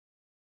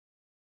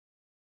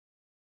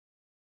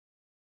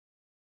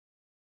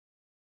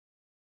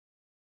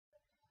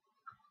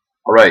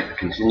Alright,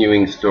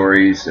 continuing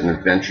stories and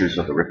adventures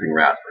of the Ripping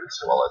Rattlers.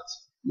 Well,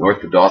 it's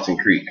north of Dawson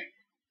Creek,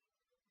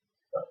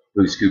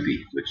 Scoopy,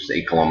 which is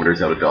 8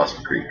 kilometers out of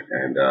Dawson Creek,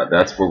 and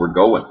that's where we're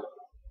going.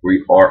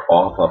 We are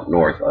off up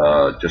north.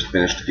 Just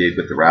finished a gig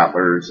with the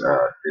Rattlers, did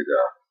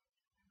a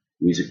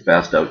music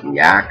fest out in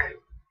Yak,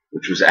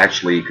 which was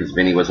actually, because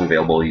Vinny wasn't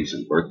available, he's at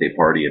a birthday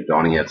party, and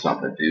Donnie had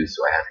something to do,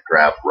 so I had to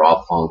grab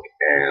Rob Funk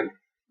and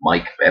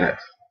Mike Bennett.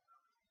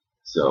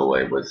 So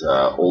it was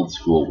old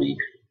school week.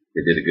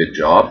 They did a good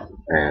job,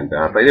 and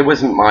but it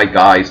wasn't my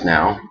guys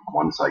now,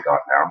 ones I got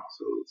now,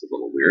 so it's a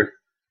little weird.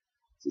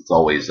 It's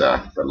always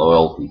the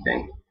loyalty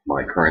thing.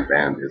 My current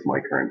band is my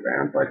current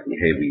band, but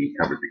hey, we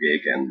covered the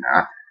gig, and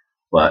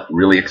but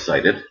really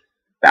excited.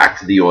 Back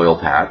to the oil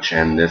patch,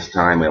 and this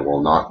time I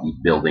will not be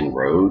building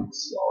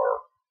roads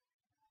or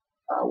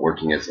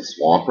working as a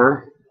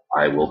swamper.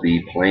 I will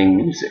be playing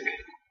music,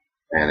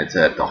 and it's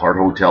at the Hart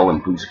Hotel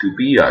in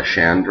Scoopy.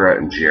 Chandra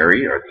and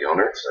Jerry are the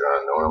owners.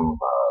 I've known them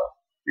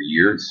for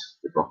years.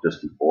 They booked us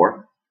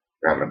before.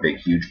 They're having a big,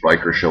 huge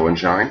biker show and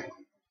shine,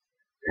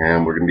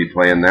 and we're going to be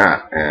playing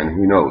that. And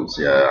who knows?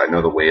 I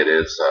know the way it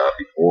is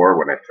before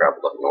when I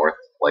traveled up north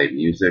to play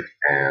music,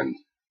 and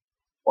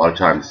a lot of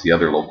times the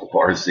other local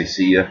bars, they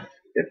see you.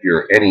 If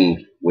you're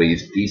any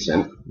ways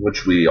decent,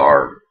 which we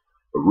are,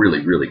 a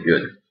really, really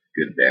good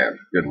band,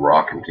 good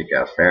rock and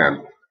kick-ass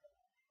band.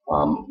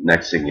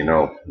 Next thing you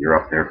know, you're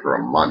up there for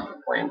a month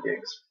playing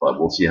gigs, but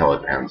we'll see how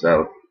it pans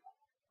out.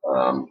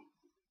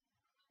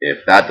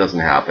 If that doesn't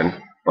happen,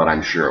 but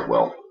I'm sure it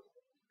will.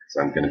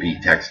 So I'm going to be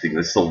texting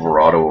the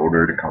Silverado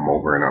owner to come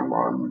over, and I'm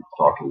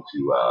talking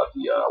to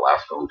the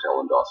Alaska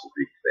Hotel in Dawson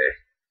Creek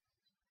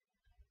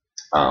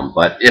today.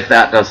 But if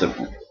that doesn't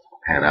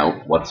pan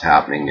out, what's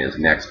happening is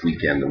next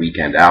weekend, the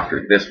weekend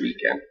after this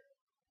weekend,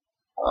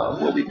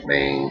 we'll be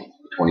playing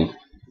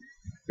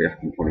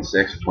 25th and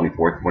 26th,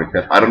 24th,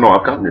 25th. I don't know,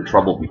 I've gotten in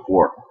trouble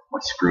before by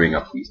screwing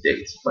up these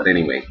dates. But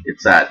anyway,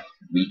 it's that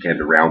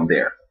weekend around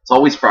there. It's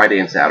always Friday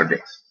and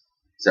Saturdays,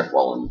 except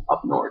while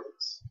up north.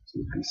 It's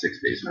 6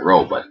 days in a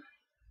row. But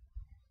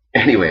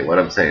anyway, what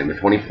I'm saying, the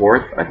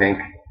 24th, I think,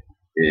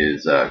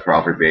 is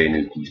Crawford Bay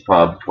New Keys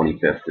Pub.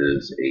 25th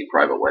is a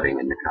private wedding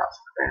in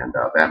Newcastle. And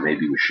that may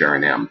be with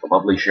Sharon M., the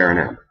lovely Sharon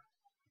M.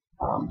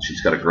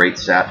 She's got a great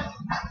set.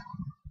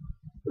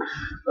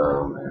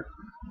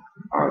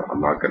 I'm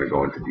not going to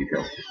go into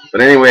details.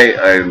 But anyway,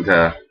 and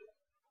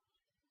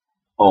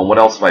what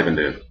else have I been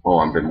doing?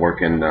 I've been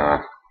working,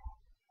 I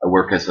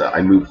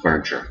move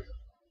furniture.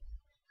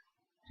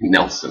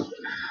 Nelson.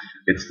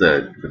 It's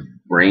the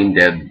brain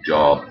dead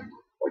job.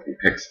 Like you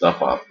pick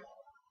stuff up,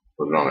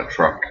 put it on a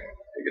truck,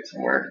 take it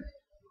somewhere.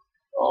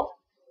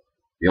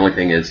 The only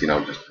thing is,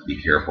 just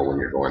be careful when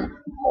you're going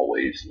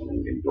hallways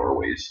and in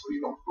doorways so you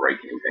don't break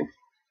anything.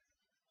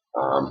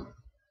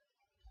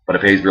 But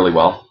it pays really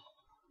well.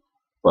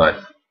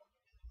 But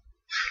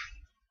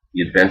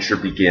the adventure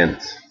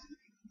begins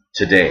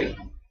today.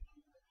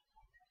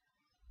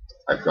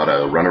 I've got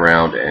to run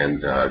around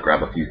and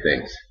grab a few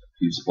things, a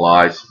few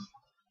supplies,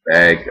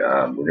 bag.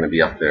 We're going to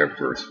be up there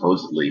for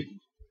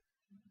supposedly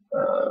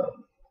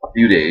a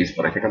few days,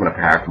 but I think I'm going to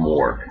pack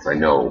more because I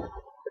know if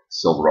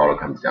Silverado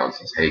comes down and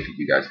says, hey, could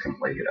you guys come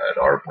play at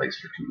our place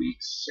for 2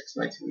 weeks, 6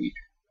 nights a week?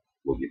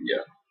 We'll give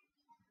you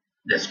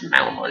this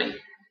amount of money.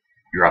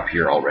 You're up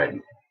here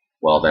already.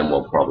 Well, then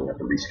we'll probably have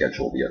to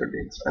reschedule the other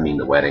dates. I mean,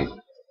 the wedding.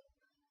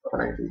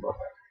 Nothing I can do about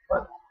that.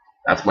 But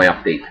that's my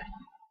update.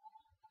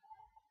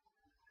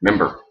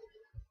 Remember,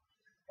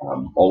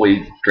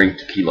 always drink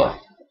tequila.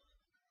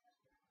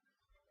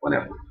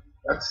 Whenever.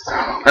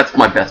 That's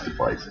my best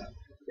advice.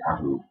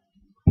 Yahoo.